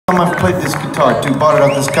I've played this guitar too. Bought it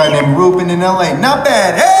off this guy named Ruben in LA. Not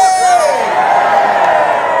bad. Hey!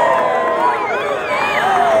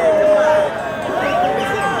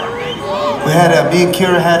 Me and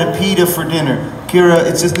Kira had a pita for dinner. Kira,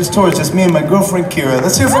 it's just this tour, it's just me and my girlfriend Kira.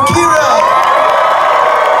 Let's hear it for Kira!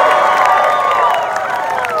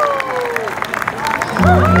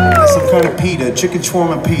 That's some kind of pita, chicken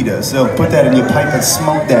shawarma pita. So put that in your pipe and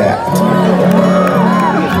smoke that.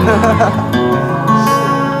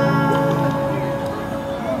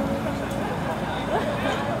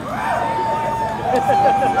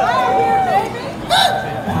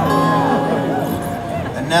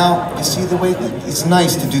 Now, you see the way that it's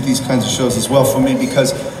nice to do these kinds of shows as well for me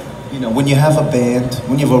because, you know, when you have a band,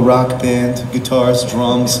 when you have a rock band, guitars,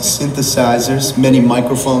 drums, synthesizers, many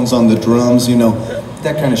microphones on the drums, you know,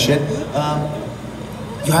 that kind of shit,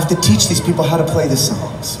 you have to teach these people how to play the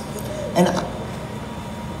songs. And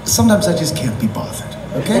sometimes I just can't be bothered,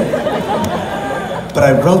 okay? But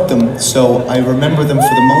I wrote them, so I remember them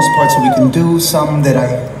for the most part, so we can do some that I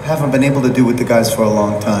haven't been able to do with the guys for a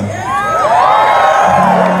long time.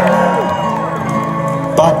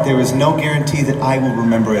 But there is no guarantee that I will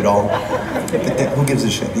remember it all. But who gives a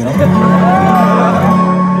shit, you know? The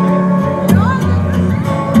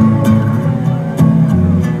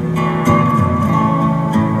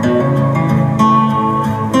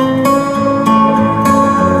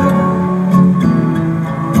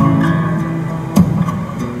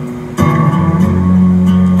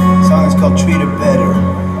song is called Treat Her Better.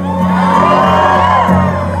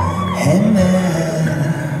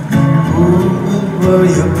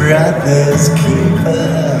 Your brother's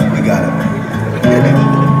keeper. We got it.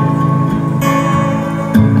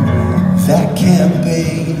 That can't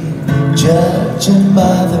be judging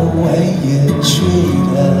by the way you treat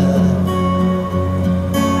her.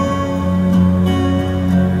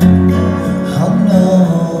 Oh no,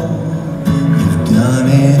 you've done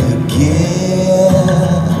it again.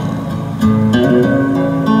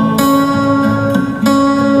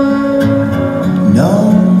 No.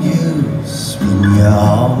 You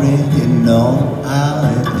already know how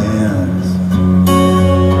it ends.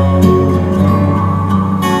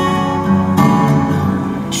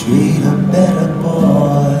 Treat a better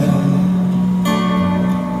boy.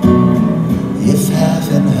 If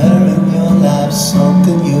having her in your life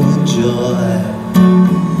something you enjoy,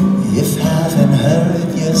 if having her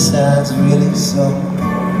at your side's really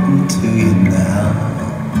something to you now.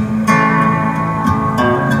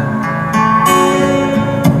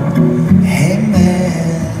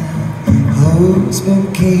 Who's been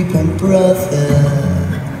keeping brother?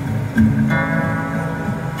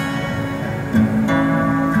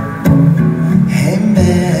 Hey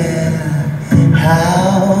man,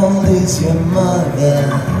 how old is your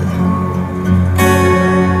mother?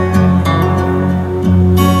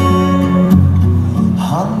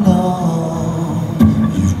 Oh no,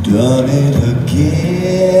 you've done it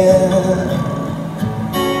again.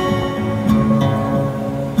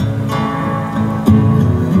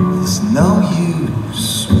 No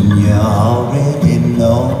use when you already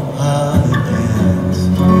know how it ends.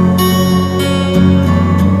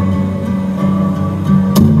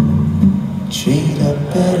 Treat a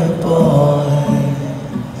better boy.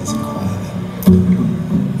 Is it quiet?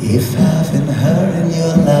 If having her in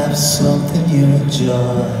your life something you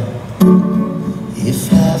enjoy, if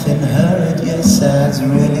having her at your side's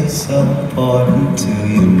really so important to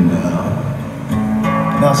you now.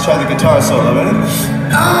 Now let's try the guitar solo, ready?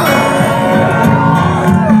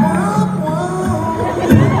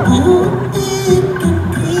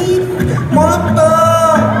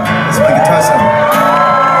 Let's play guitar solo.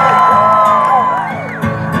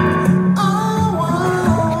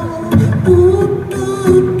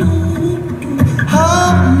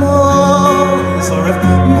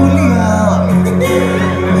 This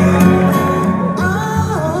little riff.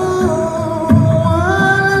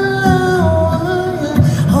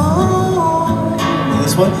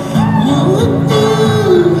 This one.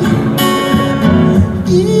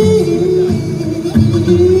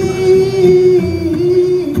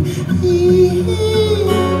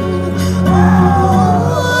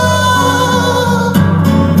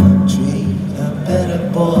 Treat a better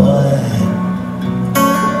boy.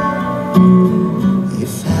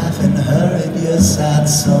 If having her at your side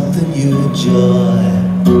something you enjoy,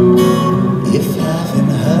 if having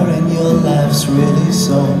her in your life's really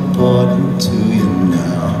so important to you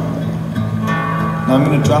now. Now I'm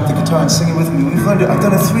gonna drop the guitar and sing it with me. We've learned it. I've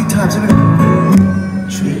done it 3 times.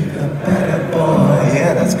 Treat a better boy.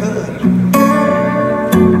 Yeah, that's good.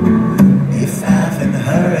 If having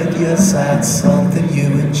her at your side something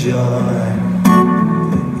you enjoy,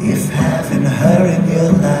 if having her in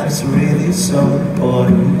your life's is so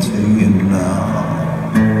important to you